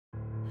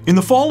In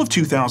the fall of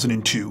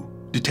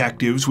 2002,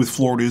 detectives with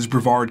Florida's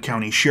Brevard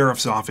County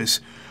Sheriff's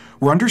Office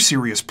were under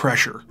serious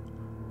pressure.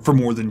 For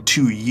more than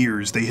 2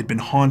 years, they had been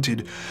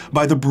haunted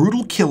by the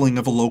brutal killing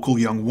of a local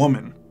young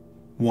woman,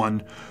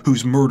 one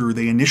whose murder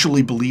they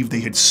initially believed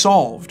they had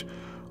solved,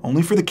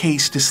 only for the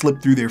case to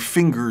slip through their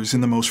fingers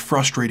in the most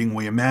frustrating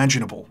way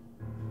imaginable.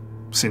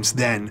 Since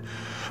then,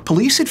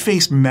 police had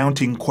faced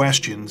mounting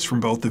questions from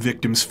both the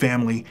victim's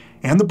family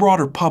and the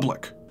broader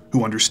public,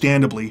 who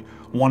understandably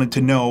wanted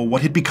to know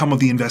what had become of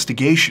the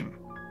investigation.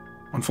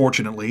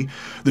 Unfortunately,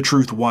 the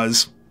truth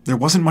was, there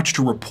wasn't much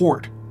to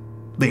report.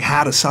 They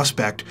had a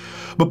suspect,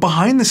 but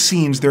behind the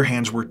scenes their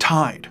hands were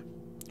tied.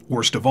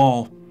 Worst of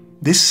all,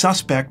 this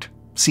suspect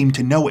seemed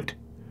to know it.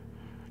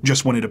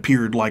 Just when it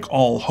appeared like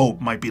all hope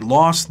might be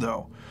lost,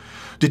 though,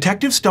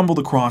 detectives stumbled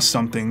across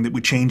something that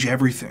would change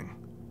everything.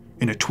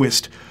 In a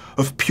twist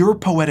of pure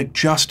poetic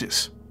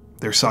justice,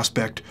 their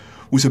suspect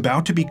was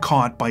about to be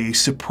caught by a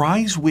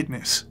surprise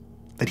witness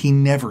that he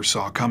never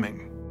saw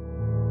coming.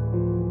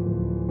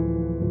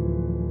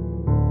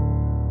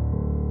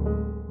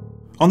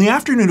 On the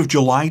afternoon of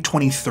July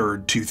 23,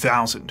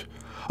 2000,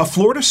 a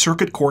Florida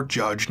Circuit Court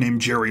judge named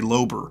Jerry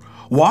Lober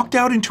walked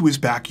out into his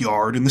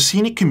backyard in the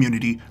scenic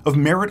community of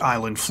Merritt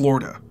Island,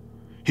 Florida.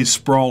 His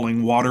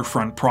sprawling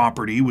waterfront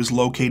property was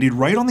located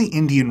right on the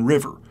Indian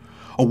River,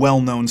 a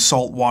well-known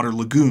saltwater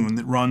lagoon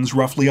that runs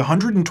roughly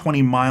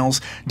 120 miles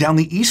down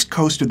the east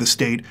coast of the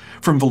state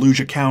from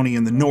Volusia County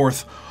in the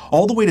north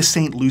all the way to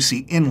St.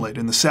 Lucie Inlet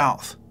in the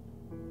south.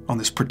 On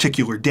this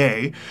particular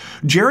day,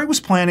 Jerry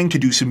was planning to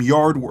do some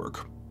yard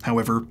work.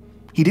 However,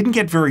 he didn't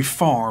get very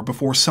far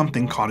before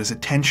something caught his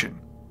attention.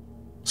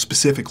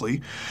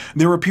 Specifically,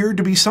 there appeared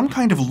to be some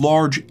kind of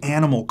large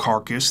animal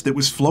carcass that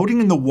was floating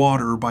in the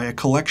water by a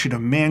collection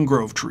of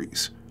mangrove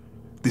trees.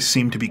 This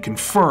seemed to be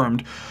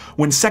confirmed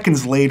when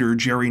seconds later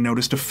Jerry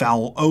noticed a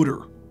foul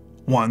odor,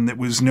 one that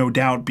was no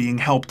doubt being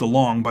helped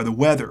along by the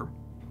weather.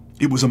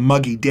 It was a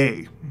muggy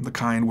day, the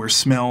kind where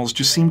smells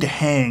just seemed to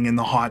hang in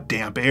the hot,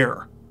 damp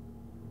air.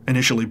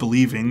 Initially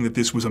believing that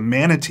this was a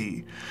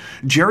manatee,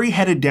 Jerry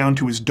headed down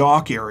to his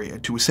dock area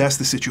to assess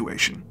the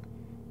situation.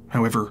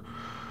 However,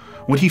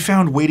 what he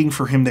found waiting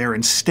for him there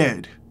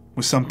instead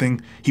was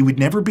something he would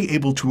never be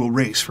able to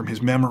erase from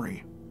his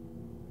memory.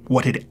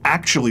 What had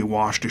actually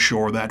washed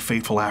ashore that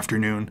fateful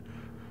afternoon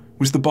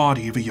was the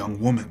body of a young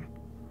woman.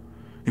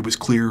 It was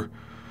clear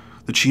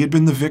that she had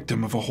been the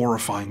victim of a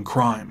horrifying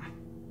crime.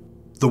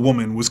 The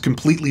woman was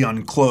completely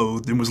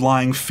unclothed and was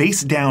lying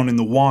face down in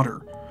the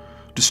water.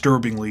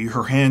 Disturbingly,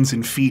 her hands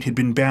and feet had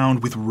been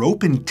bound with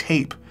rope and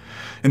tape,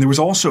 and there was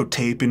also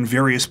tape in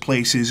various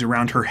places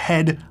around her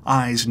head,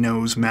 eyes,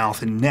 nose,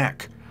 mouth, and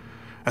neck.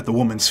 At the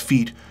woman's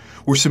feet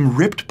were some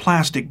ripped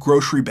plastic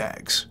grocery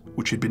bags,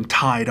 which had been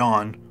tied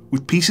on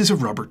with pieces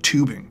of rubber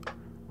tubing.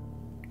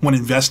 When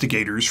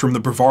investigators from the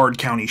Brevard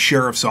County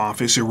Sheriff's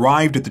Office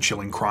arrived at the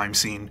chilling crime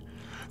scene,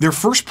 their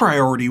first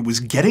priority was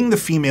getting the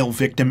female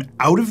victim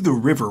out of the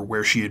river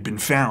where she had been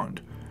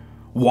found.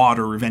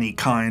 Water of any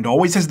kind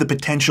always has the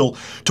potential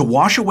to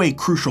wash away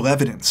crucial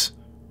evidence,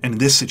 and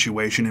this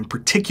situation in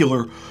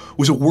particular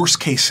was a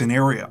worst-case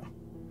scenario.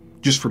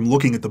 Just from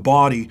looking at the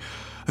body,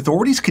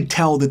 authorities could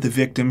tell that the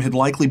victim had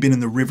likely been in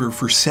the river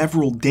for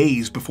several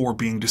days before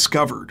being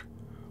discovered,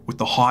 with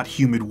the hot,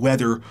 humid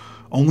weather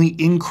only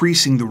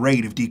increasing the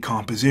rate of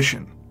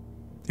decomposition.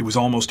 It was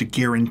almost a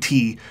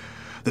guarantee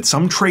that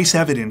some trace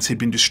evidence had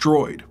been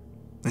destroyed,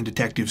 and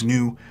detectives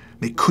knew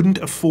they couldn't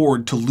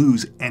afford to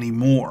lose any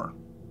more.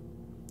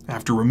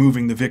 After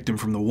removing the victim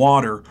from the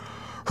water,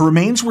 her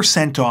remains were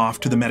sent off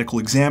to the medical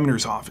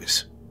examiner's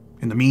office.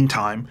 In the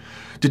meantime,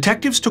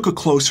 detectives took a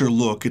closer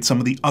look at some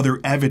of the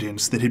other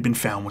evidence that had been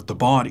found with the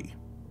body.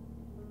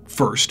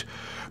 First,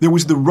 there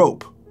was the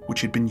rope, which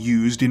had been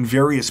used in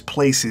various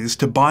places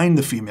to bind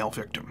the female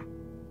victim.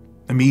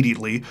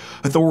 Immediately,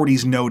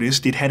 authorities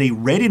noticed it had a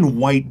red and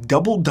white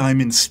double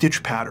diamond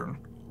stitch pattern,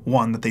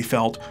 one that they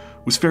felt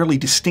was fairly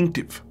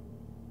distinctive.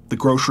 The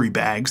grocery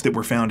bags that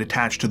were found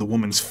attached to the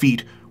woman's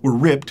feet were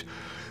ripped,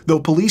 though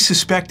police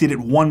suspected at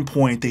one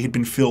point they had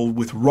been filled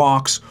with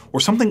rocks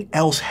or something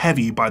else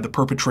heavy by the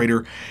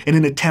perpetrator in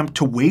an attempt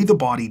to weigh the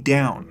body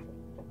down.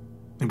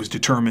 It was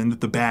determined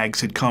that the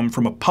bags had come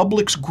from a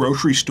Publix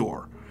grocery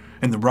store,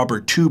 and the rubber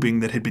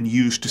tubing that had been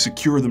used to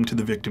secure them to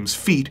the victim's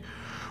feet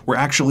were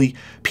actually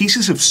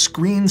pieces of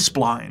screen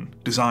spline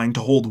designed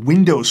to hold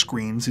window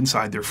screens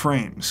inside their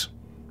frames.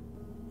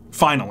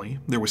 Finally,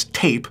 there was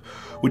tape,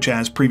 which,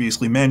 as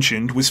previously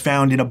mentioned, was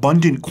found in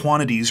abundant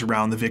quantities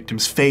around the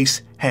victim's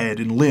face, head,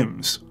 and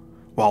limbs.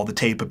 While the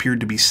tape appeared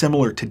to be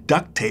similar to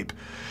duct tape,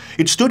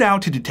 it stood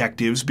out to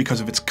detectives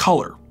because of its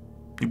color.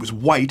 It was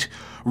white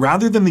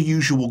rather than the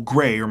usual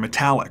gray or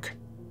metallic.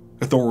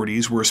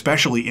 Authorities were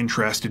especially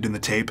interested in the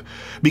tape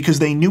because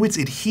they knew its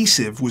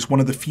adhesive was one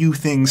of the few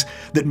things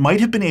that might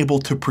have been able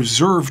to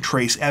preserve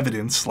trace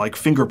evidence like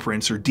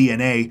fingerprints or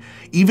DNA,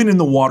 even in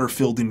the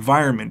water-filled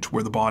environment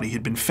where the body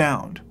had been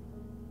found.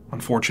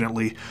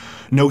 Unfortunately,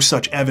 no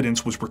such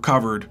evidence was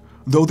recovered,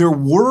 though there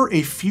were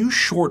a few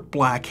short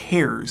black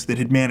hairs that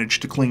had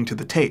managed to cling to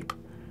the tape.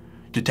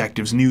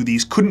 Detectives knew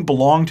these couldn't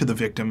belong to the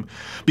victim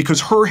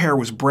because her hair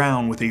was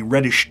brown with a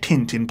reddish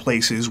tint in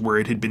places where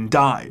it had been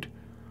dyed.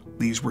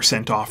 These were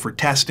sent off for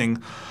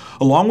testing,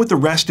 along with the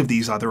rest of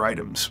these other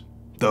items,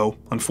 though,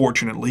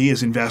 unfortunately,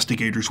 as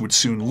investigators would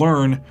soon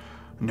learn,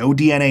 no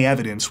DNA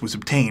evidence was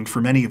obtained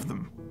from any of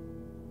them.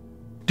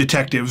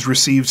 Detectives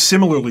received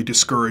similarly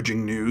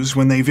discouraging news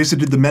when they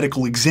visited the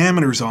medical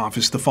examiner's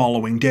office the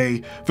following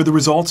day for the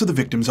results of the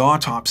victim's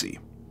autopsy.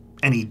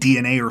 Any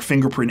DNA or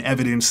fingerprint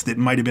evidence that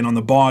might have been on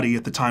the body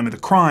at the time of the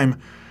crime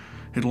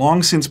had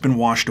long since been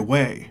washed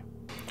away.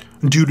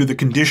 Due to the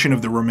condition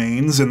of the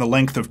remains and the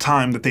length of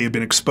time that they had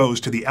been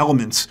exposed to the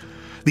elements,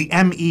 the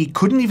ME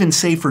couldn't even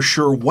say for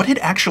sure what had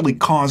actually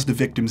caused the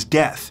victim's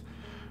death.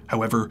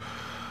 However,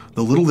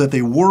 the little that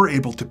they were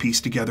able to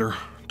piece together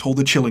told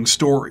a chilling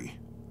story.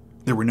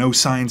 There were no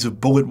signs of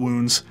bullet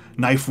wounds,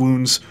 knife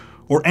wounds,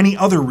 or any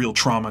other real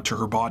trauma to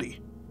her body.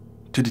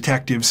 To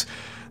detectives,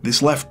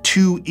 this left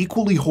two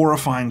equally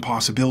horrifying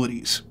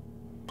possibilities.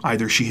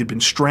 Either she had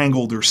been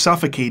strangled or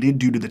suffocated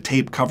due to the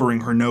tape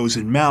covering her nose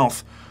and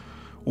mouth,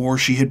 or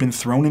she had been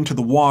thrown into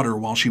the water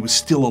while she was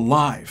still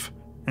alive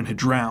and had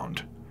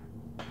drowned.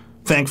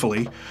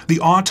 Thankfully,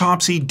 the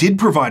autopsy did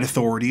provide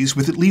authorities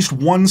with at least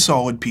one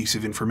solid piece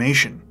of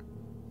information.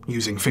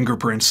 Using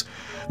fingerprints,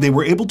 they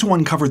were able to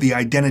uncover the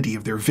identity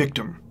of their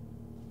victim.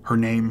 Her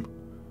name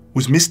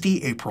was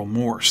Misty April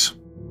Morse.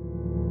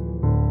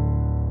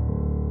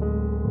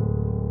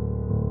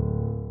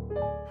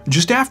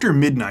 Just after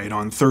midnight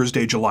on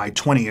Thursday, July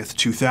 20th,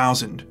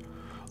 2000,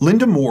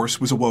 Linda Morse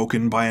was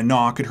awoken by a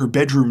knock at her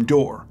bedroom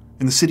door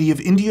in the city of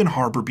Indian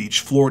Harbor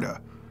Beach,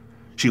 Florida.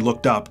 She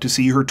looked up to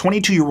see her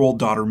 22-year-old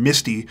daughter,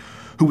 Misty,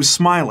 who was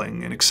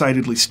smiling and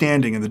excitedly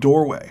standing in the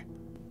doorway.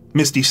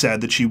 Misty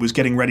said that she was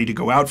getting ready to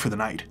go out for the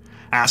night,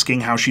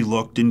 asking how she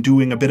looked and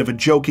doing a bit of a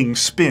joking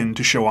spin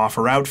to show off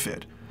her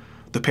outfit.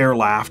 The pair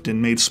laughed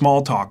and made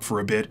small talk for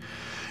a bit,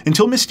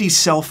 until Misty's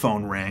cell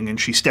phone rang and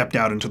she stepped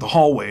out into the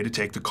hallway to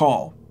take the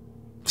call.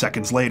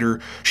 Seconds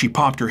later, she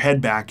popped her head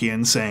back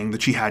in, saying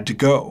that she had to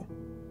go.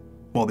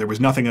 While there was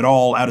nothing at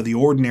all out of the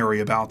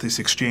ordinary about this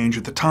exchange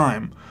at the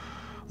time,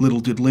 little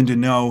did Linda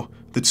know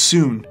that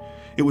soon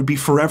it would be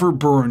forever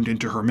burned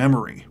into her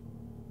memory.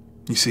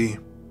 You see,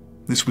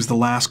 this was the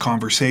last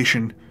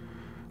conversation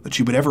that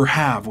she would ever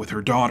have with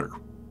her daughter.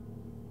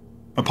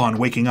 Upon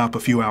waking up a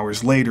few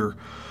hours later,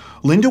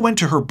 Linda went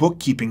to her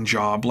bookkeeping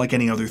job like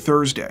any other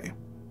Thursday.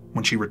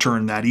 When she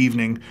returned that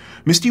evening,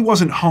 Misty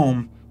wasn't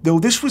home, though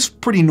this was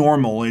pretty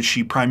normal as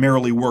she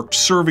primarily worked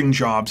serving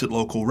jobs at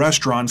local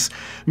restaurants,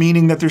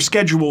 meaning that their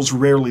schedules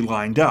rarely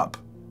lined up.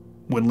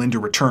 When Linda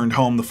returned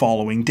home the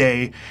following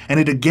day, and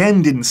it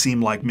again didn't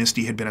seem like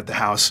Misty had been at the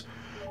house,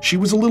 she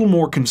was a little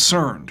more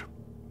concerned.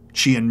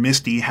 She and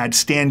Misty had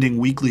standing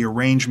weekly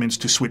arrangements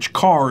to switch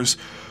cars,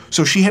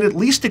 so she had at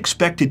least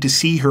expected to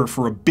see her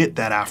for a bit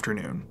that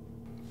afternoon.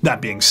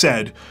 That being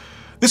said,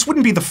 this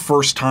wouldn't be the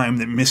first time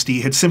that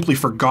Misty had simply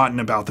forgotten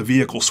about the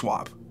vehicle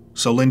swap,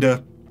 so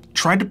Linda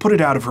tried to put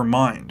it out of her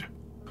mind.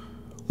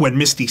 When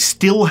Misty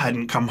still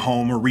hadn't come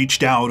home or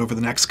reached out over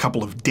the next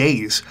couple of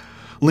days,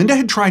 Linda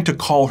had tried to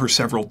call her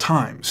several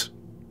times.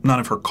 None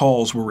of her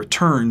calls were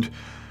returned,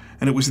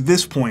 and it was at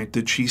this point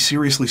that she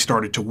seriously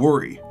started to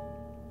worry.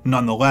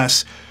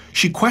 Nonetheless,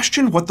 she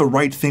questioned what the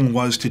right thing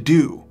was to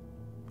do.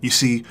 You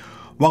see,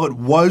 while it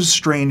was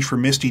strange for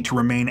Misty to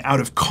remain out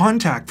of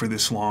contact for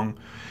this long,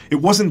 it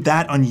wasn't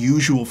that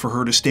unusual for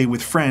her to stay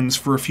with friends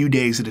for a few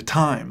days at a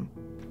time.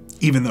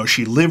 Even though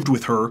she lived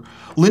with her,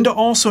 Linda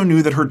also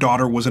knew that her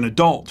daughter was an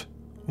adult,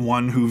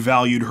 one who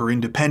valued her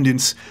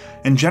independence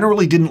and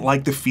generally didn't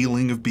like the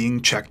feeling of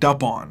being checked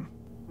up on.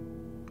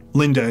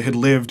 Linda had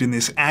lived in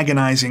this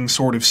agonizing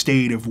sort of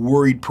state of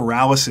worried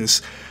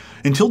paralysis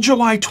until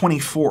July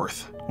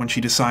 24th, when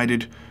she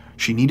decided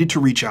she needed to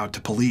reach out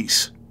to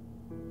police.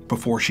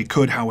 Before she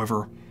could,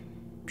 however,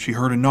 she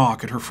heard a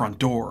knock at her front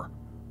door.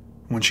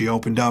 When she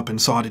opened up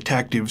and saw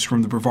detectives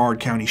from the Brevard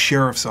County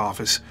Sheriff's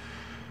Office,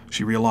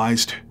 she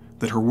realized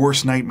that her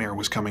worst nightmare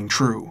was coming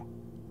true.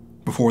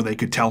 Before they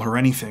could tell her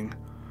anything,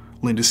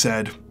 Linda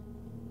said,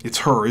 "It's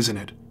her, isn't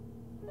it?"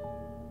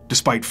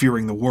 Despite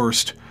fearing the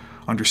worst,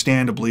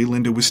 understandably,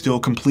 Linda was still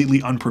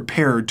completely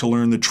unprepared to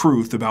learn the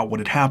truth about what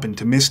had happened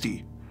to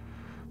Misty.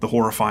 The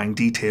horrifying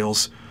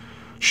details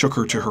shook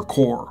her to her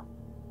core.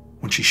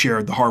 When she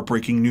shared the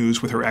heartbreaking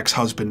news with her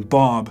ex-husband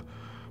Bob,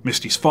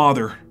 Misty's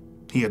father,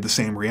 he had the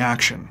same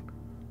reaction.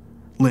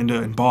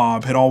 Linda and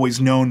Bob had always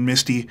known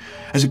Misty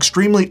as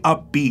extremely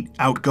upbeat,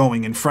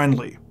 outgoing, and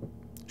friendly.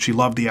 She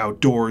loved the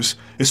outdoors,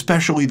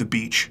 especially the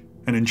beach,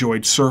 and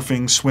enjoyed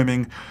surfing,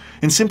 swimming,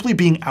 and simply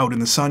being out in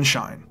the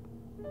sunshine.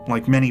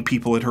 Like many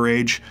people at her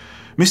age,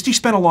 Misty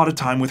spent a lot of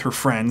time with her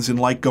friends and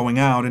liked going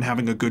out and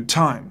having a good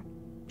time.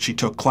 She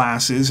took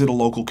classes at a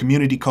local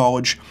community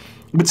college,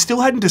 but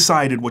still hadn't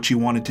decided what she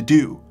wanted to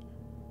do.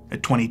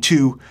 At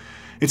 22,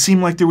 it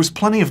seemed like there was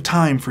plenty of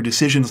time for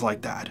decisions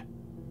like that.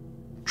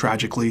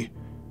 Tragically,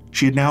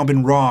 she had now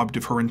been robbed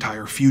of her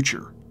entire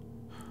future.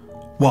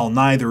 While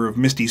neither of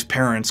Misty's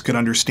parents could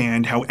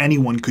understand how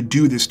anyone could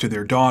do this to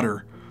their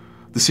daughter,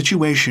 the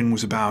situation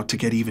was about to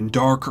get even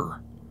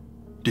darker.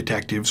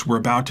 Detectives were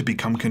about to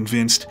become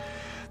convinced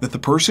that the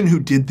person who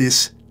did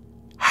this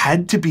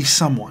had to be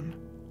someone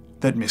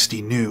that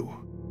Misty knew.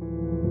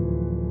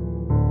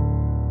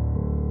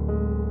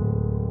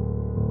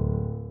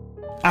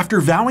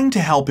 After vowing to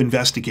help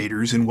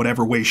investigators in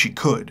whatever way she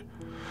could,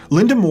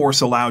 Linda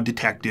Morse allowed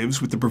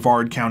detectives with the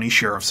Brevard County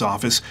Sheriff's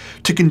Office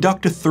to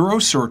conduct a thorough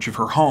search of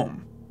her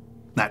home.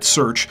 That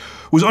search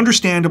was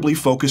understandably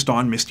focused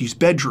on Misty's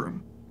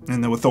bedroom,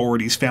 and though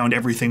authorities found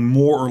everything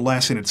more or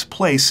less in its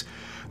place,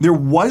 there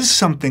was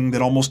something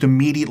that almost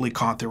immediately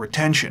caught their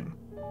attention.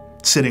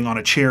 Sitting on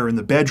a chair in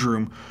the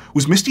bedroom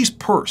was Misty's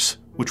purse,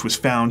 which was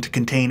found to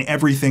contain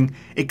everything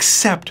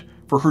except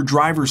for her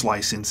driver's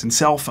license and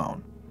cell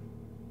phone.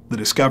 The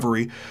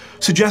discovery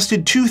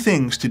suggested two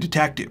things to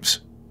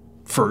detectives.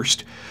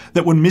 First,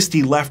 that when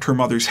Misty left her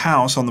mother's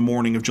house on the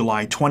morning of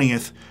July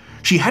 20th,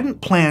 she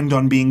hadn't planned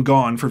on being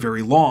gone for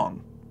very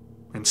long.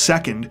 And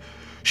second,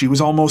 she was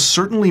almost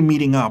certainly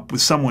meeting up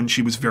with someone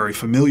she was very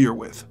familiar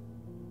with.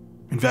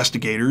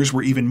 Investigators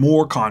were even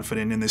more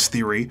confident in this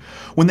theory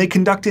when they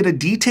conducted a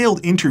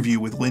detailed interview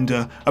with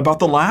Linda about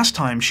the last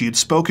time she had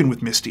spoken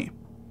with Misty.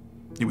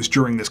 It was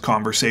during this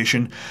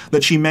conversation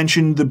that she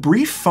mentioned the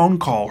brief phone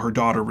call her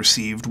daughter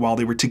received while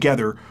they were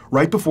together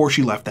right before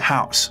she left the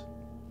house.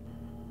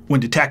 When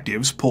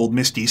detectives pulled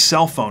Misty's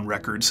cell phone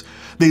records,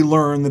 they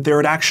learned that there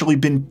had actually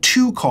been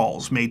 2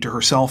 calls made to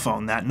her cell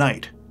phone that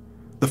night.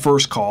 The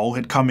first call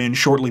had come in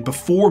shortly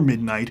before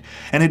midnight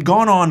and had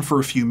gone on for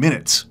a few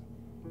minutes.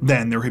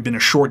 Then there had been a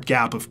short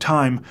gap of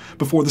time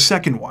before the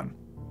second one.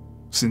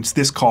 Since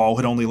this call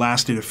had only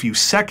lasted a few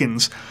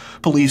seconds,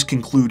 police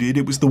concluded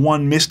it was the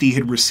one Misty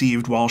had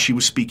received while she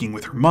was speaking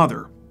with her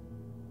mother.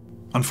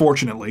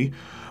 Unfortunately,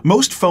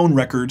 most phone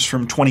records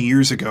from 20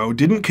 years ago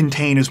didn't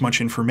contain as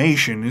much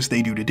information as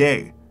they do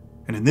today,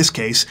 and in this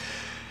case,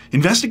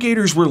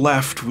 investigators were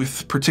left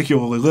with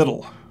particularly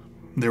little.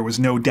 There was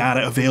no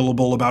data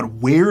available about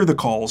where the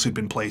calls had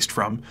been placed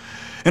from,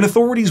 and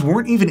authorities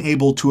weren't even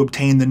able to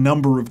obtain the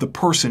number of the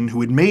person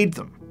who had made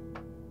them.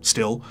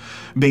 Still,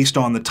 based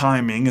on the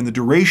timing and the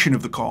duration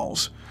of the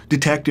calls,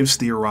 detectives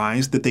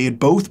theorized that they had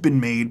both been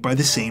made by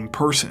the same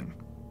person.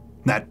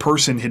 That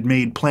person had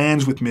made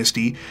plans with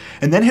Misty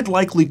and then had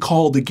likely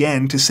called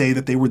again to say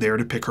that they were there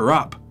to pick her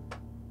up.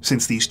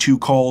 Since these 2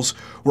 calls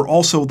were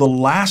also the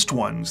last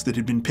ones that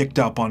had been picked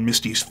up on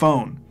Misty's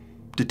phone,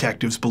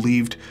 detectives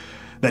believed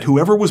that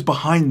whoever was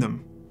behind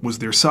them was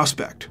their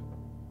suspect.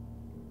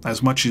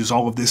 As much as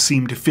all of this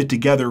seemed to fit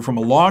together from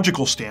a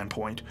logical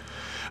standpoint,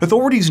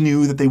 authorities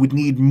knew that they would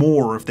need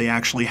more if they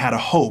actually had a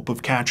hope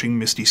of catching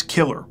Misty's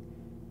killer.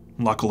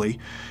 Luckily,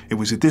 it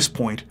was at this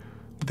point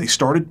that they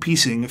started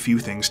piecing a few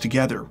things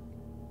together.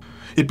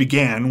 It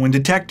began when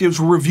detectives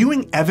were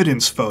reviewing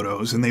evidence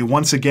photos and they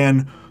once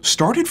again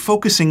started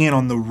focusing in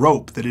on the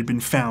rope that had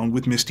been found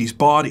with Misty's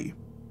body.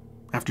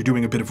 After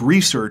doing a bit of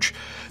research,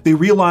 they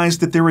realized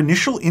that their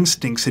initial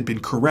instincts had been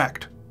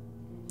correct.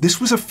 This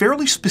was a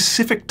fairly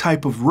specific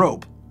type of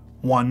rope,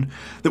 one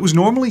that was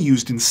normally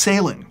used in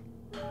sailing.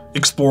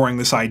 Exploring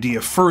this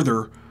idea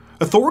further,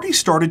 authorities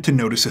started to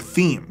notice a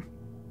theme.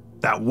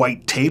 That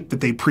white tape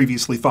that they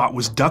previously thought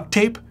was duct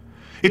tape,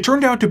 it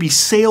turned out to be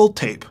sail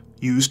tape,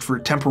 used for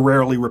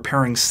temporarily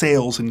repairing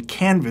sails and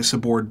canvas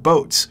aboard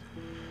boats.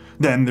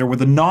 Then there were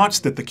the knots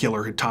that the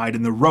killer had tied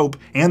in the rope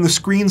and the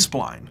screen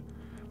spline.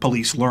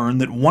 Police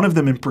learned that one of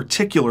them in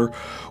particular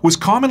was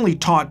commonly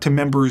taught to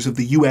members of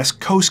the U.S.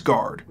 Coast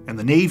Guard and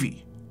the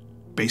Navy.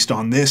 Based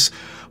on this,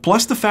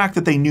 plus the fact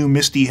that they knew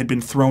Misty had been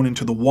thrown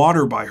into the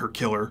water by her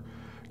killer,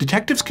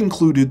 detectives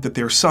concluded that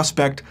their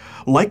suspect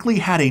likely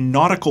had a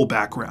nautical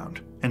background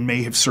and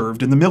may have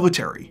served in the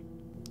military.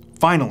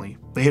 Finally,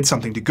 they had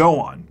something to go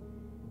on.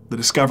 The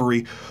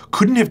discovery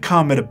couldn't have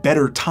come at a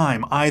better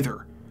time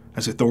either,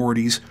 as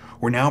authorities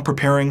were now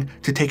preparing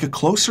to take a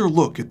closer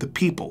look at the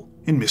people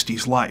in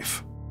Misty's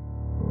life.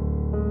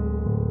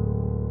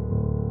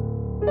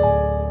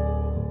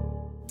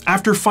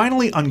 After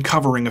finally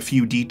uncovering a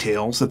few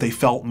details that they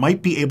felt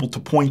might be able to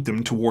point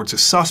them towards a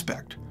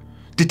suspect,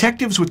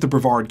 detectives with the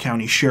Brevard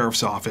County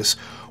Sheriff's Office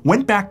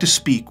went back to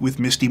speak with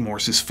Misty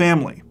Morse's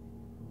family.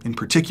 In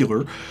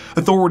particular,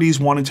 authorities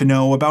wanted to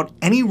know about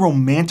any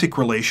romantic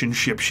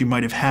relationship she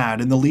might have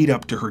had in the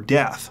lead-up to her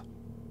death.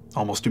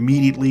 Almost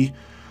immediately,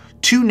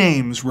 2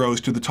 names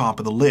rose to the top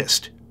of the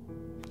list: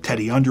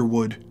 Teddy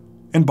Underwood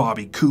and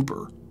Bobby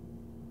Cooper.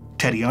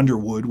 Teddy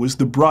Underwood was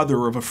the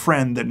brother of a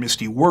friend that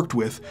Misty worked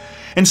with,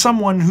 and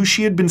someone who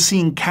she had been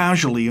seeing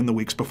casually in the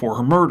weeks before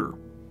her murder.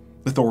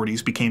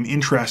 Authorities became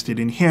interested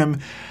in him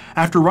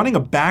after running a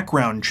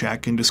background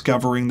check and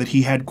discovering that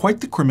he had quite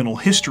the criminal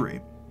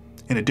history.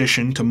 In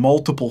addition to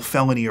multiple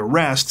felony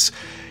arrests,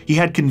 he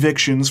had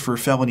convictions for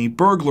felony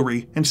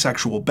burglary and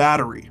sexual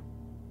battery.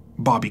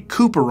 Bobby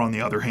Cooper, on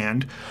the other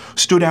hand,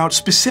 stood out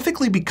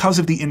specifically because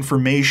of the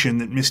information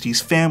that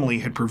Misty's family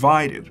had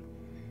provided.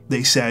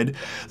 They said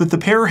that the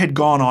pair had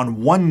gone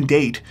on one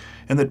date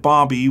and that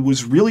Bobby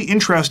was really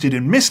interested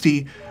in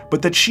Misty,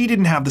 but that she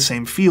didn't have the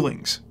same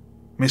feelings.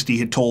 Misty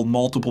had told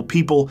multiple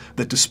people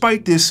that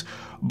despite this,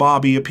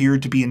 Bobby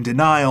appeared to be in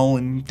denial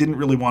and didn't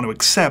really want to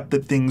accept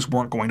that things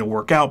weren't going to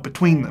work out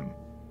between them.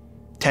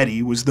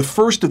 Teddy was the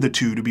first of the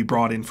two to be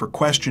brought in for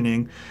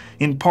questioning,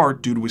 in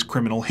part due to his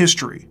criminal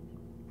history.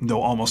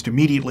 Though almost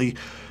immediately,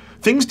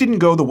 things didn't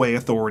go the way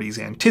authorities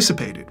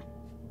anticipated.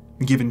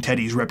 Given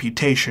Teddy's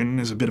reputation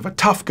as a bit of a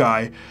tough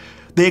guy,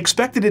 they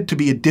expected it to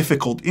be a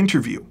difficult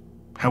interview.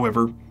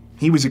 However,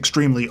 he was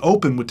extremely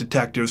open with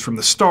detectives from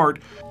the start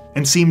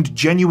and seemed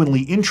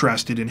genuinely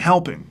interested in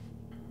helping.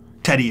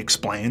 Teddy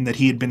explained that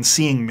he had been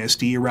seeing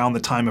Misty around the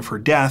time of her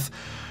death,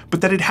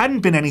 but that it hadn't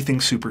been anything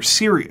super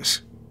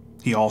serious.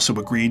 He also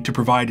agreed to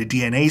provide a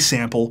DNA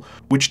sample,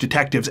 which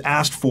detectives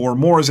asked for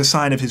more as a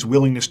sign of his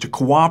willingness to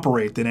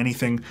cooperate than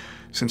anything,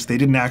 since they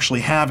didn't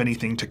actually have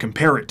anything to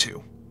compare it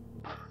to.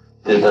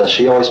 Did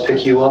she always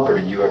pick you up, or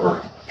did you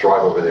ever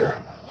drive over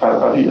there?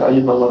 I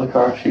used my mother's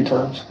car a few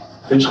times.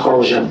 Whose car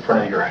was in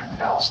front of your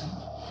house?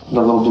 The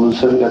little blue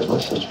Civic, that's my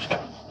sister's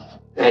car.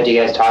 Had you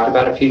guys talked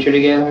about a future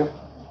together?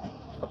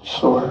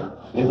 Sort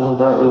of.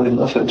 Not really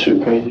nothing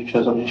too crazy,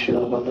 because she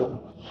knows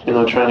I'm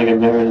not, trying to get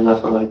married and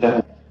nothing like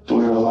that. We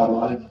were a lot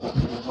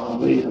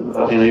of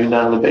even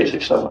down to the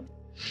basic stuff.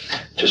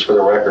 Just for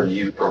the record,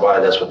 you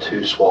provided us with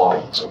 2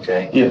 swabs,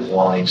 okay? Yes.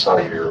 One on each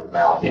side of your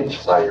mouth, Yes. each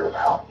side of your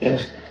mouth.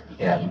 Yes.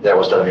 And that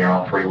was done of your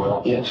own free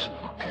will? Yes.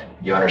 Okay.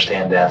 You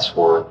understand that's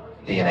for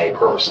DNA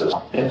purposes?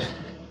 Yes.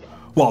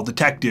 While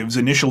detectives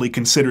initially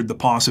considered the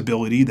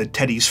possibility that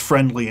Teddy's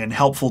friendly and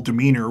helpful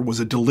demeanor was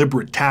a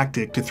deliberate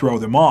tactic to throw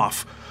them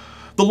off,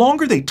 the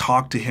longer they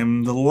talked to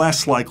him, the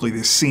less likely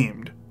this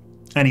seemed.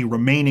 Any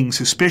remaining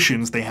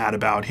suspicions they had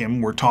about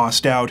him were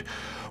tossed out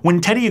when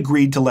Teddy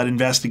agreed to let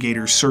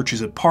investigators search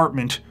his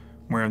apartment,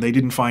 where they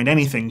didn't find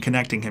anything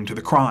connecting him to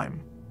the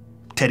crime.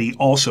 Teddy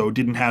also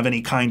didn't have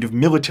any kind of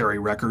military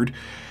record,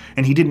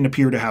 and he didn't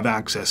appear to have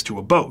access to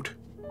a boat.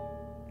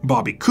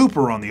 Bobby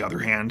Cooper, on the other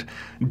hand,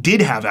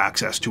 did have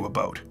access to a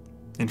boat.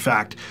 In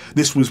fact,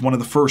 this was one of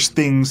the first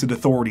things that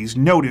authorities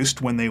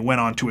noticed when they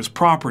went onto his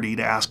property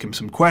to ask him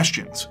some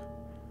questions.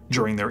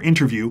 During their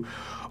interview,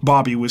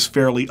 Bobby was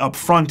fairly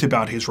upfront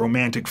about his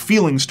romantic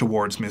feelings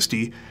towards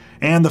Misty,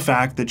 and the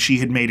fact that she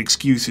had made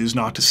excuses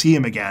not to see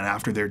him again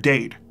after their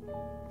date.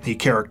 He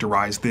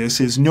characterized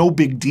this as no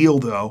big deal,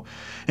 though,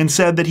 and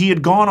said that he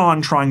had gone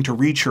on trying to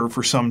reach her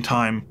for some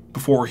time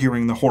before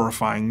hearing the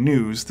horrifying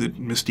news that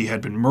Misty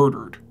had been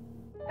murdered.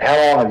 How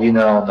long have you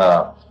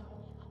known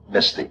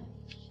Misty?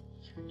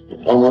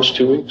 Almost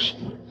 2 weeks.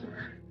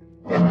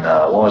 And when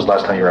was the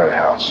last time you were at a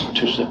house?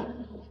 Tuesday.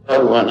 I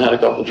went and had a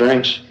couple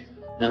drinks,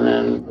 and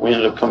then we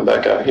ended up coming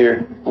back out here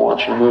and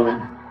watching a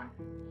movie.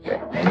 Okay.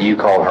 And you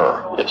called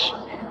her? Yes.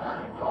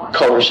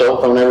 Called her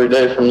cell phone every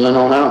day from then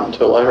on out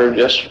until I heard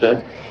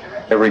yesterday.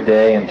 Every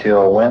day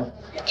until when?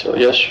 Until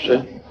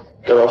yesterday.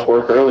 Got off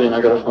work early and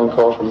I got a phone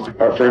call from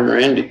our friend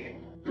Randy.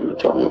 He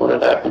told me what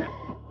had happened.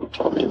 He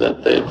told me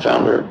that they had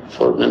found her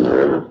floating in the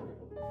river.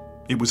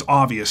 It was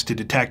obvious to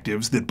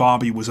detectives that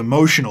Bobby was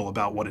emotional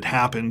about what had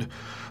happened,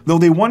 though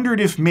they wondered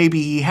if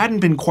maybe he hadn't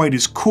been quite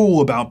as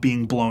cool about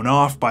being blown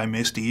off by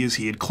Misty as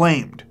he had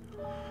claimed.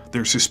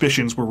 Their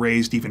suspicions were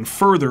raised even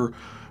further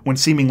when,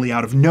 seemingly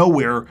out of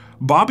nowhere,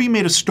 Bobby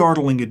made a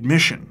startling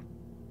admission.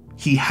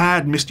 He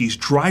had Misty's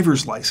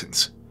driver's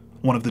license,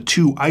 one of the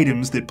 2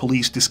 items that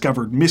police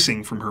discovered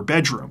missing from her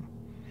bedroom.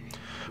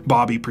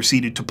 Bobby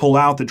proceeded to pull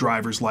out the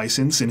driver's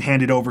license and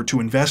hand it over to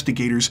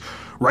investigators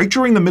right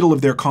during the middle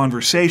of their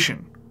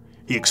conversation.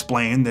 He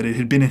explained that it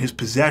had been in his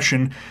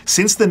possession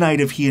since the night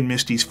of he and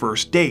Misty's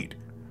first date.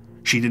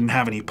 She didn't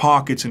have any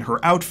pockets in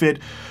her outfit,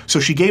 so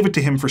she gave it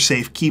to him for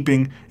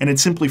safekeeping and had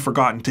simply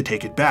forgotten to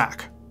take it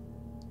back.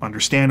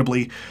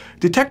 Understandably,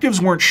 detectives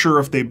weren't sure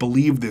if they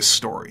believed this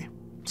story,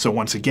 so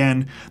once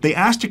again, they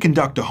asked to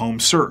conduct a home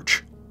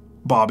search.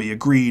 Bobby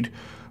agreed,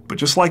 but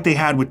just like they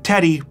had with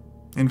Teddy,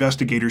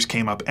 investigators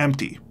came up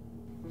empty.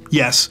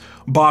 Yes,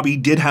 Bobby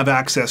did have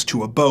access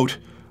to a boat,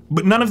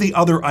 but none of the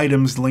other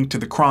items linked to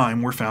the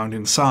crime were found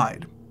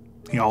inside.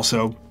 He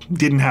also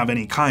didn't have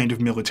any kind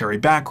of military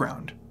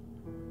background.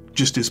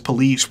 Just as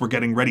police were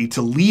getting ready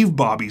to leave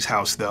Bobby's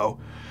house, though,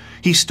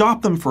 he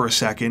stopped them for a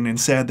second and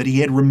said that he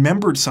had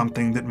remembered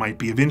something that might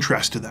be of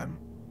interest to them.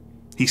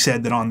 He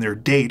said that on their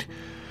date,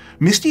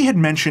 Misty had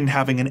mentioned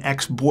having an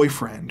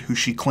ex-boyfriend who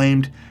she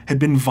claimed had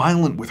been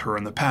violent with her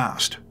in the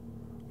past.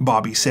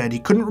 Bobby said he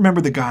couldn't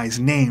remember the guy's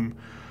name,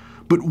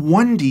 but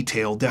one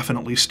detail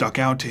definitely stuck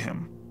out to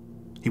him.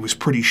 He was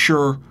pretty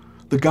sure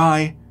the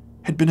guy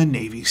had been a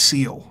Navy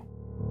SEAL.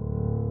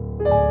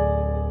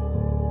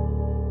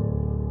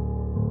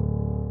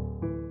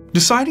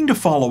 Deciding to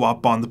follow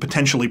up on the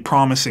potentially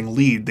promising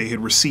lead they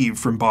had received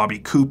from Bobby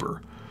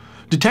Cooper,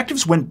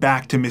 detectives went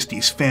back to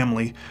Misty's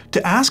family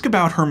to ask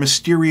about her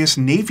mysterious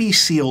Navy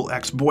SEAL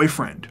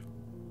ex-boyfriend.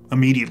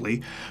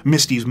 Immediately,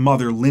 Misty's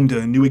mother,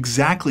 Linda, knew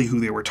exactly who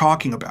they were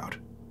talking about.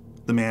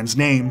 The man's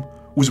name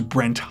was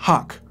Brent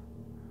Huck.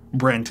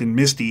 Brent and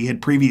Misty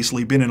had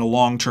previously been in a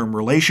long-term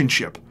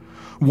relationship,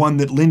 one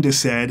that Linda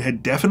said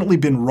had definitely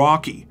been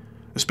rocky,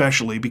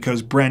 especially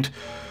because Brent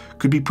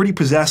could be pretty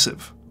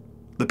possessive.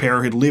 The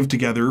pair had lived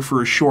together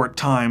for a short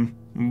time,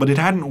 but it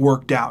hadn't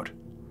worked out.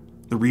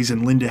 The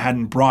reason Linda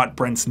hadn't brought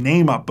Brent's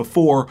name up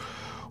before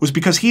was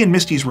because he and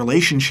Misty's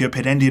relationship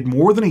had ended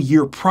more than a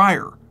year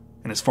prior,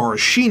 and as far as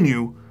she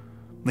knew,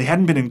 they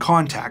hadn't been in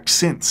contact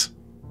since.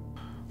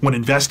 When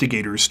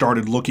investigators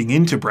started looking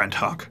into Brent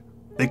Huck,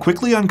 they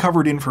quickly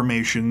uncovered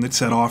information that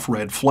set off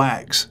red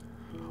flags.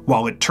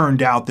 While it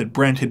turned out that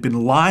Brent had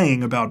been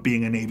lying about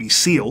being a Navy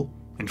SEAL,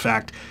 in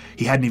fact,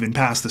 he hadn't even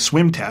passed the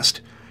swim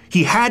test,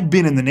 he had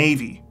been in the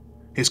Navy.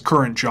 His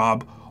current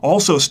job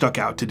also stuck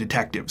out to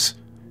detectives.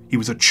 He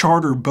was a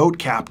charter boat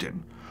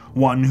captain,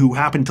 one who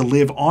happened to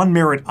live on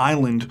Merritt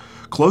Island,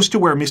 close to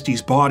where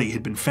Misty's body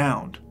had been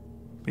found.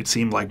 It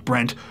seemed like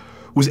Brent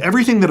was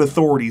everything that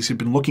authorities had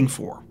been looking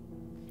for.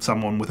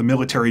 Someone with a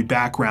military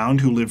background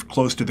who lived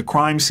close to the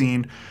crime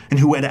scene and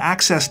who had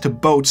access to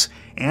boats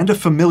and a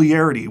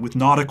familiarity with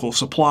nautical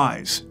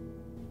supplies.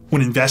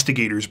 When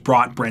investigators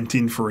brought Brent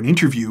in for an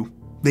interview,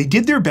 they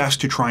did their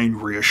best to try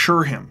and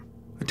reassure him,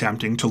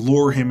 attempting to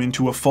lure him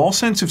into a false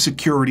sense of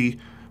security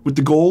with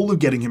the goal of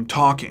getting him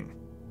talking.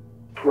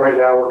 Right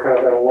now we're kind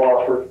of at a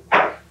loss. We're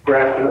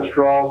grasping at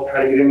straws,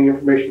 trying to get any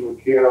information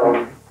we can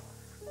on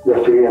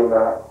Misty, and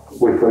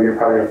we feel you're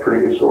probably a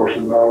pretty good source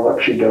of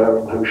what she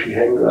does and who she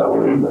hangs out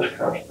with and this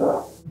kind of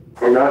stuff.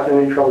 You're not in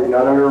any trouble, you're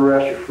not under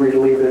arrest, you're free to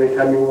leave at any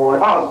time you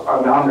want. Oh,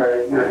 I'm down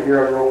there.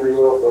 You're on your free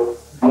will, so.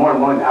 More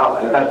than willing to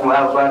help. That's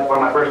why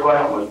my first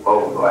question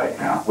was, like,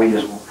 you know, we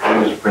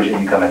just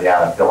appreciate you coming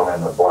down and filling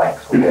in the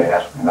blanks. Okay,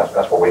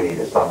 that's what we need,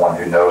 is someone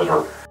who knows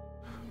her.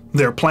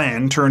 Their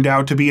plan turned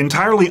out to be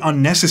entirely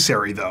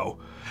unnecessary, though,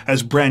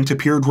 as Brent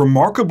appeared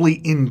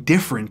remarkably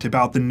indifferent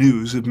about the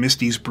news of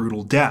Misty's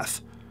brutal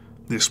death.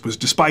 This was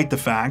despite the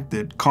fact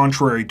that,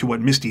 contrary to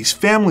what Misty's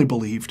family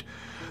believed,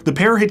 the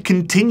pair had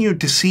continued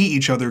to see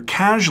each other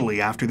casually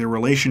after their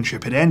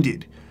relationship had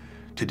ended.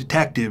 To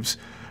detectives,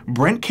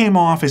 Brent came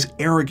off as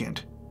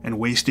arrogant and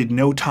wasted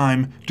no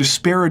time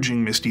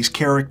disparaging Misty's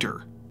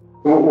character.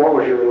 What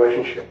was your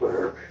relationship with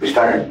her? We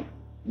started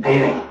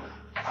dating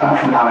from the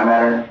time I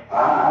met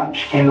her.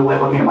 She came to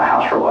live with me in my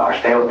house for a while, or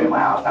stay with me in my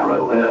house, not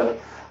really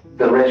live.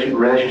 The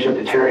relationship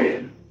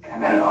deteriorated,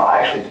 and then it all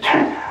actually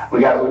deteriorated.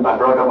 I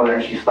broke up with her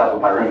and she slept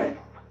with my roommate.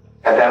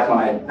 At that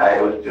point,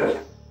 I was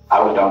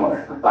done with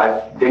her.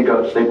 I did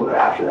go to sleep with her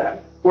after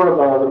that. What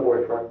about other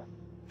boyfriend?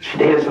 She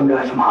dated some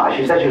guy,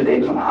 she said she was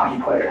dating some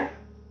hockey player.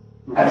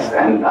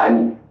 And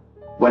I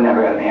would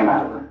never got a name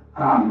out of her.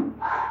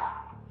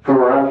 From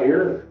around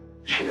here?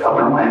 She's up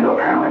in Orlando,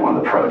 apparently, one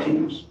of the pro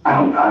teams. I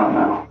don't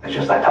know. It's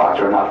just I talked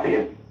to her enough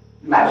to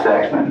have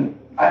sex, and then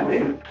I'd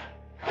leave.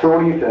 So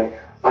what do you think?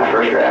 My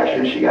first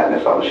reaction, she got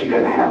into something she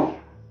couldn't handle.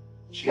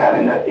 She got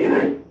into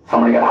either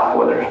somebody got high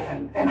with her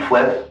and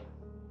flipped,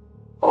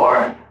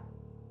 or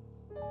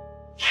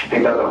she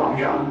picked up the wrong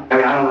job. I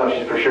mean, I don't know if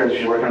she's for sure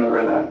she's working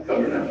over the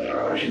government,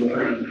 or she's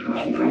working for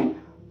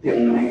something.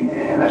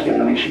 That's the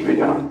only thing she could be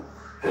doing,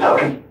 is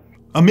hooking.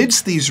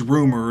 Amidst these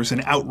rumors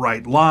and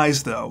outright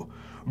lies, though,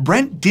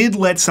 Brent did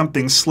let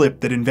something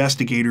slip that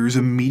investigators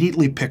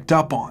immediately picked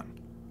up on.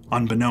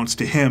 Unbeknownst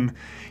to him,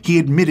 he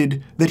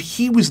admitted that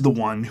he was the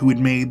one who had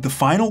made the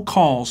final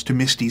calls to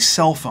Misty's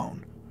cell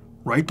phone,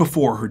 right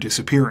before her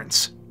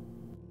disappearance.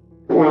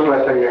 When was the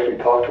last time you actually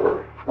talked to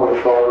her on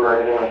the phone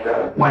or anything like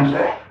that?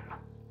 Wednesday.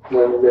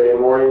 Wednesday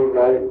morning,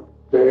 night,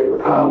 day?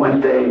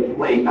 Wednesday,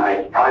 late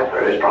night. Probably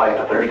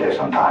the Thursday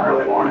sometime,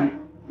 early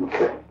morning.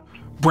 Okay.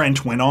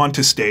 Brent went on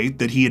to state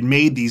that he had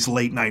made these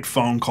late-night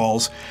phone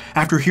calls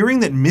after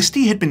hearing that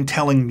Misty had been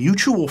telling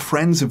mutual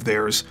friends of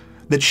theirs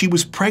that she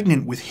was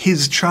pregnant with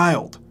his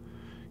child.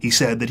 He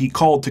said that he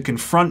called to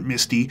confront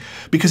Misty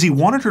because he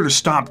wanted her to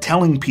stop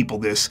telling people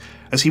this,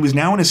 as he was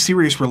now in a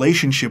serious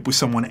relationship with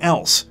someone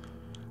else.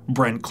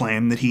 Brent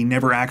claimed that he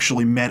never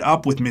actually met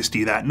up with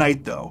Misty that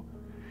night, though.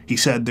 He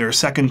said their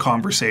second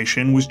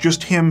conversation was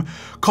just him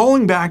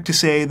calling back to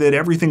say that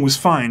everything was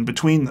fine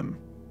between them.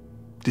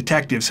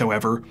 Detectives,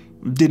 however,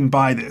 didn't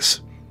buy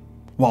this.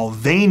 While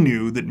they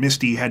knew that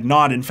Misty had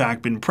not in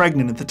fact been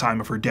pregnant at the time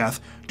of her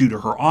death due to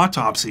her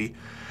autopsy,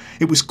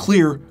 it was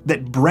clear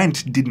that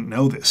Brent didn't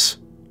know this.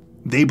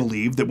 They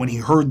believed that when he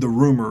heard the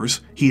rumors,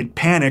 he had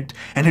panicked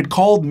and had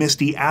called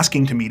Misty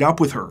asking to meet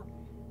up with her.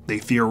 They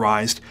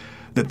theorized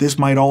that this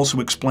might also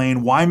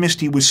explain why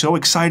Misty was so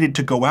excited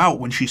to go out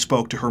when she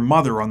spoke to her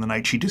mother on the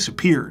night she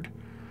disappeared.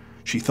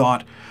 She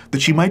thought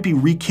that she might be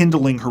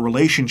rekindling her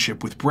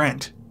relationship with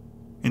Brent.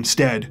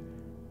 Instead,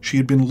 she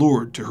had been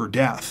lured to her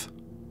death.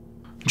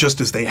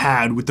 Just as they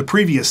had with the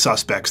previous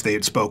suspects they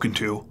had spoken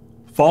to,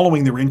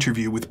 following their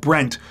interview with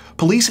Brent,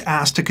 police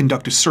asked to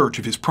conduct a search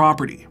of his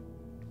property.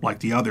 Like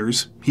the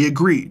others, he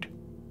agreed.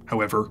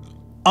 However,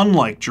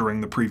 unlike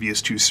during the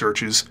previous two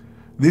searches,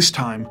 this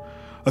time,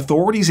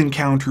 authorities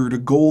encountered a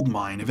gold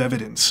mine of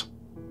evidence.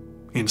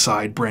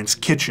 Inside Brent's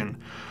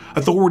kitchen,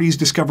 authorities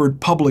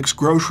discovered Publix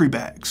grocery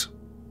bags.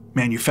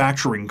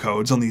 Manufacturing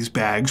codes on these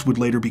bags would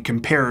later be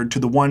compared to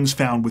the ones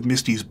found with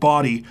Misty's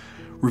body,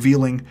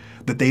 revealing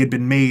that they had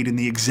been made in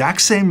the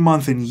exact same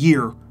month and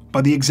year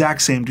by the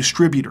exact same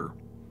distributor.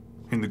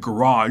 In the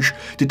garage,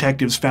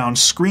 detectives found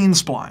screen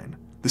spline,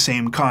 the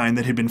same kind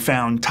that had been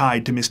found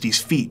tied to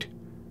Misty's feet.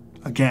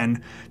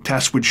 Again,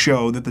 tests would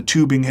show that the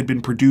tubing had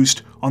been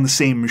produced on the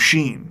same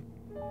machine.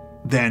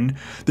 Then,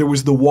 there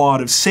was the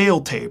wad of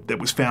sail tape that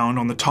was found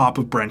on the top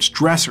of Brent's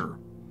dresser.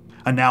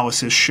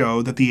 Analysis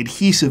showed that the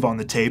adhesive on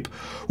the tape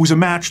was a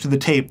match to the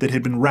tape that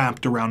had been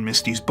wrapped around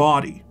Misty's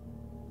body.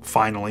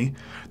 Finally,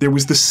 there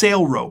was the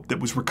sail rope that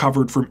was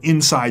recovered from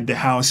inside the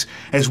house,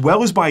 as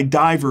well as by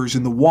divers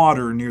in the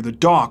water near the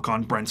dock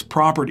on Brent's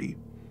property.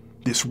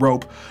 This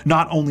rope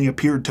not only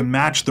appeared to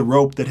match the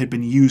rope that had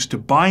been used to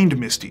bind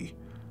Misty,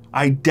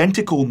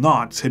 identical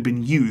knots had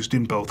been used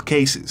in both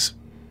cases.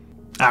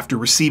 After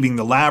receiving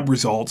the lab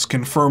results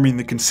confirming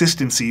the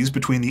consistencies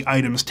between the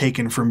items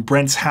taken from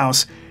Brent's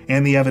house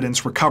and the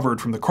evidence recovered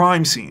from the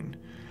crime scene,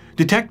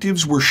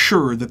 detectives were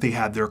sure that they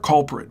had their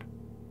culprit.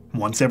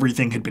 Once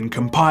everything had been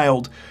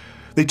compiled,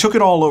 they took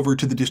it all over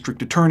to the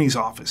district attorney's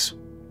office.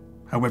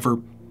 However,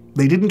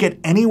 they didn't get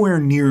anywhere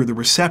near the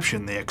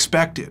reception they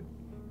expected.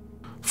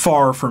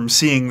 Far from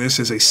seeing this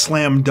as a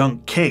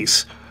slam-dunk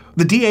case,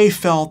 the DA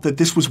felt that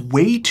this was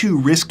way too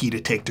risky to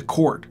take to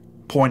court,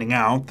 pointing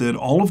out that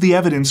all of the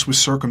evidence was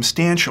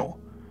circumstantial.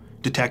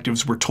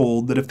 Detectives were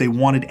told that if they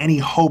wanted any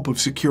hope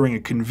of securing a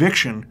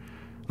conviction,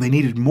 they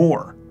needed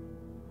more.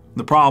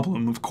 The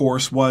problem, of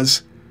course,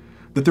 was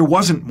that there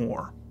wasn't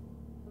more.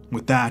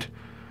 With that,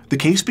 the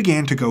case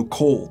began to go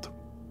cold.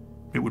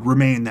 It would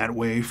remain that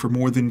way for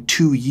more than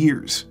 2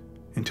 years,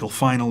 until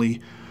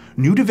finally,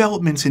 new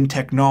developments in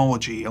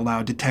technology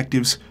allowed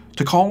detectives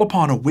to call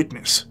upon a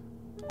witness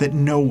that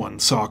no one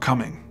saw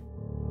coming.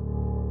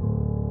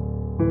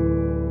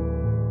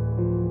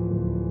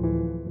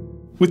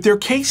 With their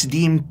case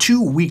deemed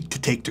too weak to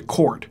take to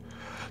court,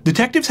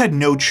 detectives had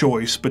no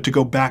choice but to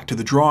go back to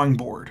the drawing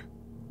board.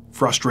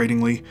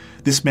 Frustratingly,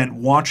 this meant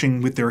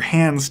watching with their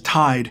hands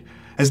tied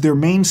as their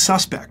main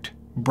suspect,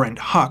 Brent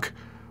Huck,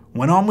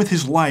 went on with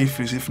his life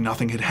as if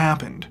nothing had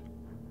happened.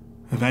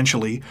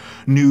 Eventually,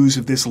 news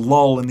of this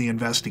lull in the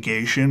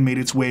investigation made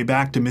its way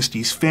back to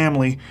Misty's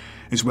family,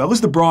 as well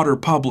as the broader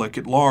public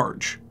at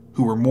large,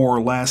 who were more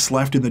or less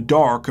left in the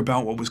dark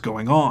about what was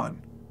going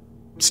on.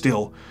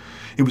 Still,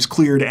 it was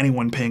clear to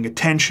anyone paying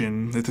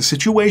attention that the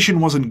situation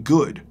wasn't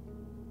good.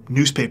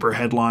 Newspaper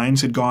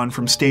headlines had gone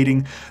from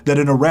stating that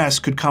an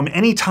arrest could come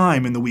any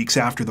time in the weeks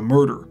after the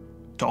murder,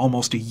 to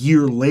almost a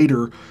year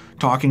later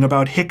talking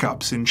about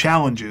hiccups and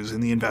challenges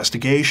in the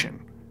investigation.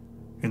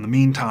 In the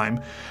meantime,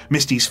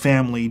 Misty's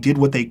family did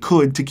what they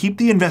could to keep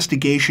the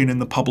investigation in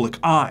the public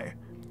eye,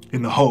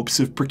 in the hopes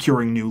of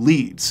procuring new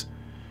leads.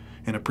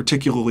 In a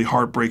particularly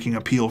heartbreaking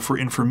appeal for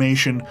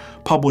information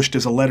published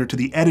as a letter to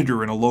the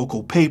editor in a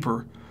local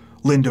paper,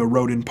 Linda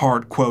wrote in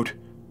part, quote,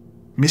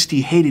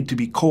 "Misty hated to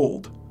be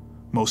cold.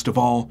 Most of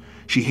all,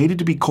 she hated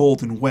to be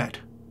cold and wet.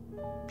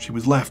 She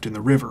was left in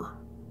the river."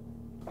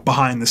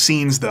 Behind the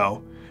scenes,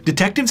 though,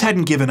 detectives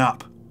hadn't given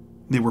up.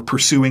 They were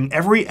pursuing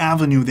every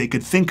avenue they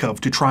could think of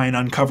to try and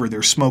uncover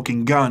their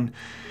smoking gun,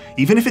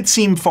 even if it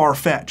seemed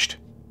far-fetched.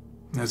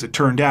 As it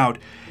turned out,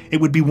 it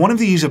would be one of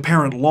these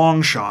apparent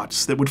long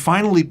shots that would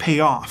finally pay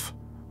off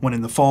when,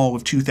 in the fall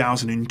of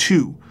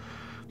 2002,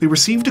 they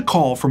received a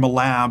call from a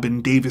lab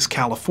in Davis,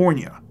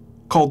 California,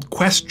 called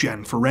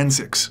QuestGen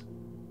Forensics.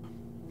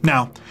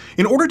 Now,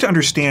 in order to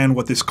understand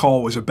what this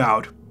call was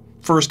about,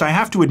 first I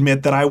have to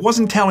admit that I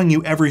wasn't telling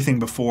you everything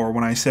before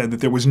when I said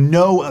that there was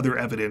no other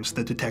evidence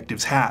that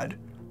detectives had.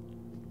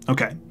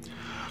 Okay,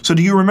 so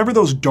do you remember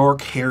those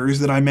dark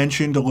hairs that I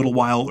mentioned a little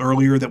while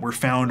earlier that were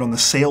found on the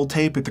sail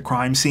tape at the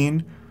crime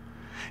scene?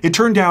 It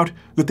turned out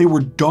that they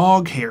were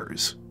dog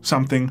hairs,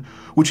 something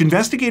which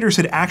investigators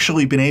had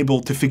actually been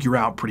able to figure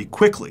out pretty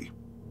quickly.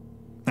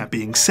 That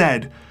being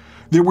said,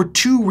 there were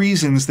 2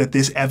 reasons that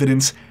this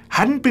evidence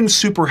hadn't been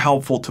super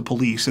helpful to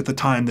police at the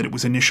time that it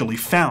was initially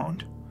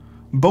found,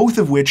 both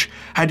of which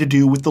had to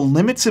do with the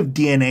limits of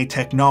DNA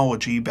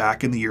technology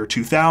back in the year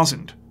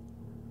 2000.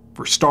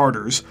 For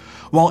starters,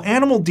 while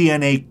animal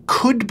DNA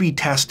could be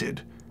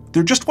tested,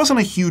 there just wasn't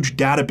a huge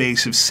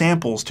database of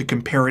samples to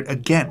compare it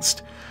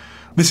against.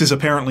 This is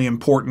apparently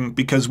important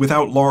because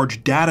without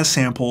large data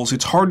samples,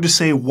 it's hard to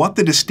say what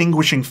the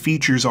distinguishing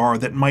features are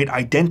that might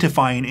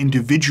identify an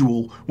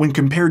individual when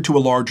compared to a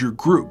larger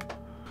group.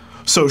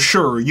 So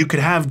sure, you could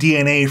have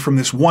DNA from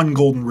this one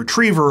golden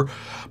retriever,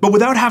 but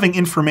without having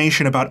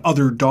information about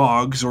other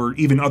dogs or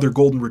even other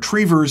golden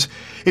retrievers,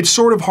 it's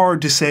sort of hard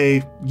to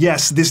say,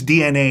 yes, this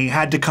DNA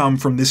had to come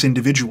from this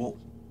individual.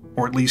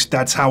 Or at least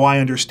that's how I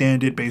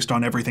understand it based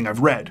on everything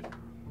I've read.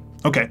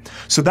 Okay,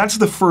 so that's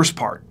the first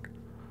part.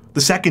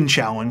 The second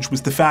challenge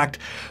was the fact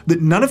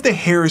that none of the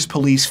hairs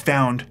police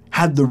found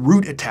had the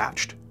root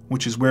attached,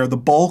 which is where the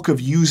bulk of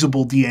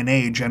usable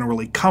DNA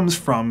generally comes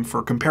from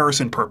for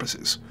comparison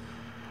purposes.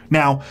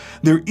 Now,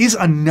 there is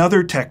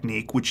another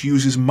technique which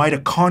uses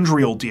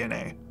mitochondrial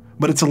DNA,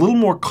 but it's a little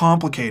more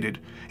complicated,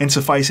 and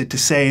suffice it to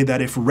say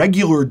that if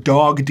regular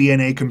dog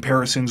DNA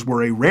comparisons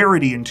were a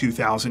rarity in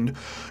 2000,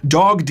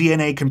 dog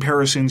DNA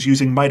comparisons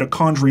using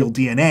mitochondrial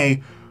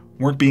DNA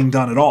weren't being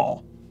done at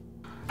all.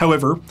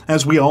 However,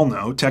 as we all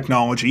know,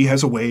 technology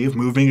has a way of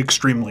moving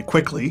extremely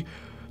quickly,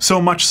 So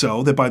much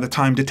so that by the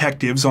time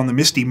detectives on the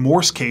Misty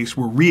Morse case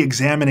were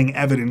re-examining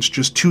evidence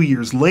just 2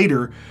 years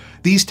later,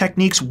 these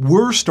techniques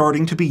were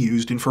starting to be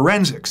used in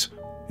forensics.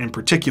 In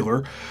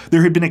particular,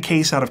 there had been a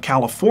case out of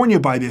California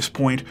by this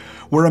point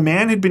where a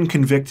man had been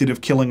convicted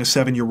of killing a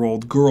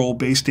 7-year-old girl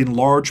based in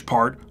large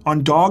part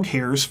on dog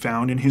hairs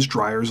found in his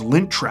dryer's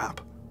lint trap.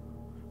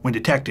 When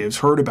detectives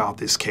heard about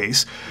this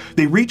case,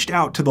 they reached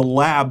out to the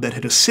lab that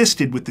had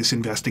assisted with this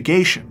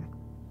investigation.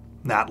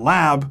 That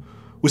lab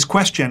was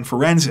QuestGen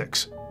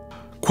Forensics.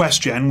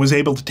 QuestGen was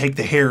able to take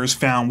the hairs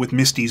found with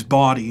Misty's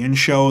body and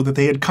show that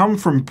they had come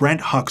from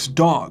Brent Huck's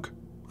dog,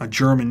 a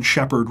German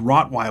Shepherd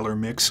Rottweiler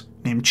mix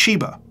named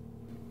Chiba.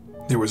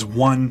 There was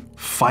one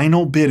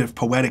final bit of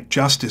poetic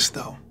justice,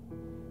 though.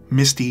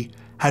 Misty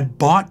had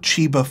bought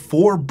Chiba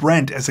for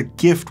Brent as a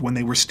gift when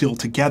they were still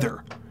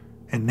together,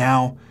 and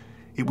now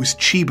it was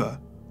Chiba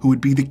who would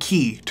be the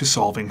key to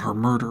solving her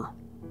murder.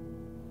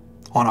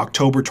 On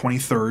October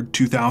 23,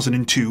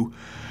 2002,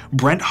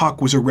 Brent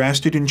Huck was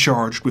arrested and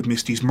charged with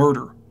Misty's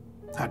murder.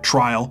 At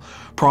trial,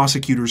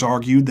 prosecutors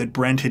argued that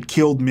Brent had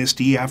killed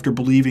Misty after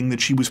believing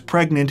that she was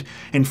pregnant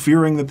and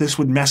fearing that this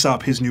would mess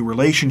up his new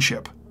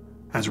relationship.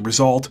 As a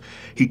result,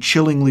 he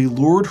chillingly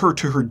lured her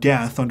to her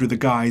death under the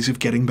guise of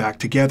getting back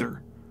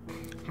together.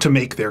 To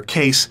make their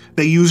case,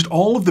 they used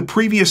all of the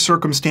previous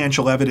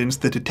circumstantial evidence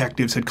that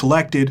detectives had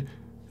collected,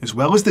 as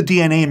well as the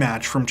DNA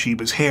match from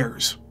Chiba's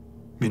hairs.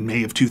 In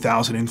May of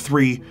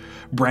 2003,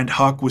 Brent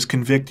Huck was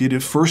convicted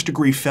of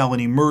first-degree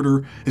felony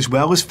murder as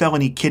well as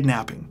felony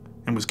kidnapping,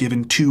 and was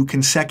given 2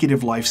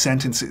 consecutive life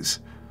sentences.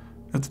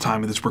 At the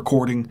time of this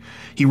recording,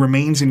 he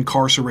remains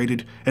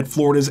incarcerated at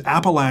Florida's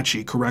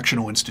Apalachee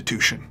Correctional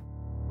Institution.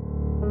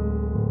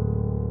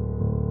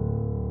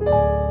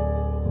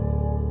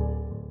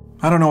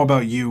 I don't know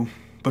about you,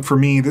 but for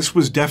me, this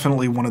was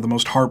definitely one of the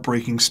most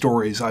heartbreaking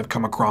stories I've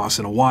come across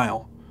in a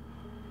while.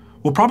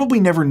 We'll probably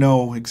never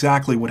know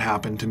exactly what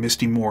happened to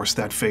Misty Morse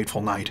that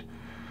fateful night,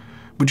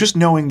 but just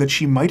knowing that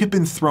she might have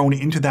been thrown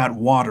into that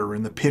water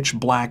in the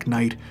pitch-black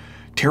night,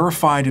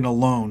 terrified and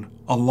alone,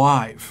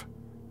 alive,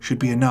 should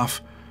be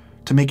enough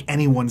to make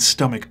anyone's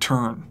stomach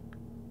turn.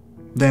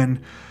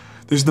 Then,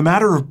 there's the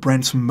matter of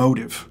Brent's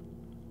motive.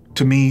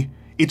 To me,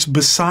 it's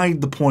beside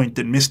the point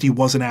that Misty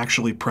wasn't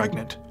actually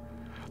pregnant.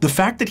 The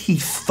fact that he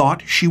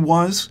thought she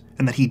was,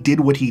 and that he did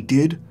what he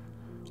did,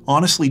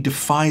 honestly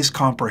defies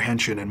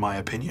comprehension in my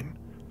opinion.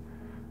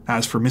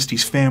 As for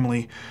Misty's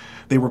family,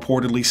 they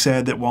reportedly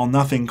said that while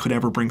nothing could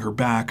ever bring her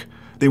back,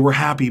 they were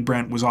happy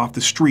Brent was off the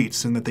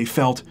streets and that they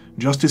felt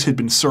justice had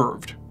been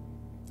served.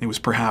 It was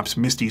perhaps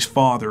Misty's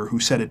father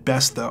who said it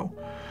best though,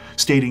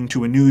 stating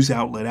to a news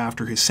outlet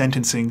after his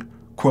sentencing,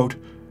 quote,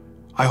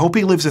 "I hope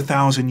he lives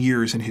 1,000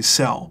 years in his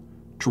cell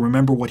to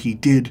remember what he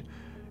did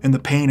and the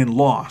pain and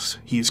loss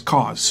he has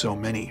caused so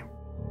many."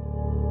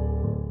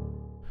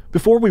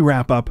 Before we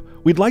wrap up,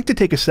 we'd like to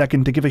take a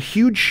second to give a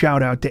huge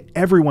shout out to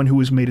everyone who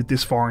has made it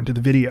this far into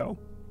the video.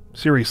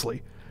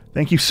 Seriously,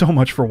 thank you so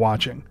much for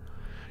watching.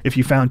 If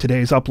you found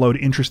today's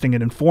upload interesting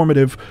and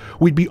informative,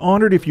 we'd be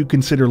honored if you'd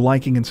consider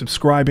liking and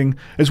subscribing,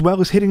 as well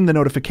as hitting the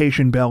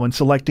notification bell and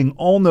selecting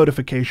all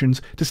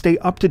notifications to stay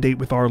up to date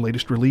with our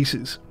latest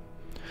releases.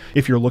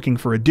 If you're looking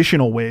for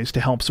additional ways to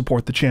help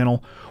support the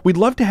channel, we'd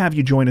love to have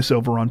you join us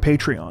over on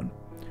Patreon.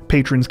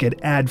 Patrons get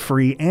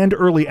ad-free and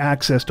early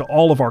access to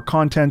all of our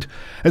content,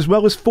 as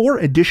well as 4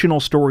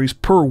 additional stories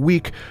per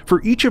week for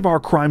each of our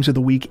Crimes of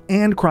the Week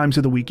and Crimes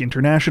of the Week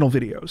International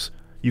videos.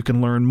 You can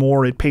learn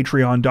more at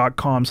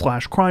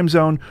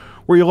patreon.com/crimezone,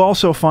 where you'll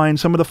also find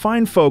some of the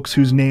fine folks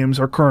whose names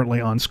are currently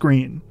on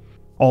screen.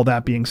 All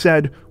that being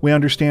said, we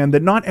understand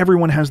that not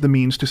everyone has the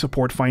means to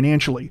support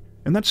financially,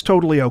 and that's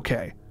totally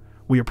okay.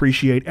 We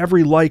appreciate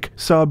every like,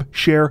 sub,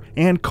 share,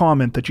 and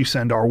comment that you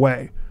send our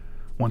way.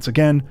 Once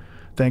again,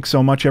 thanks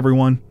so much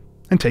everyone,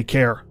 and take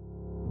care.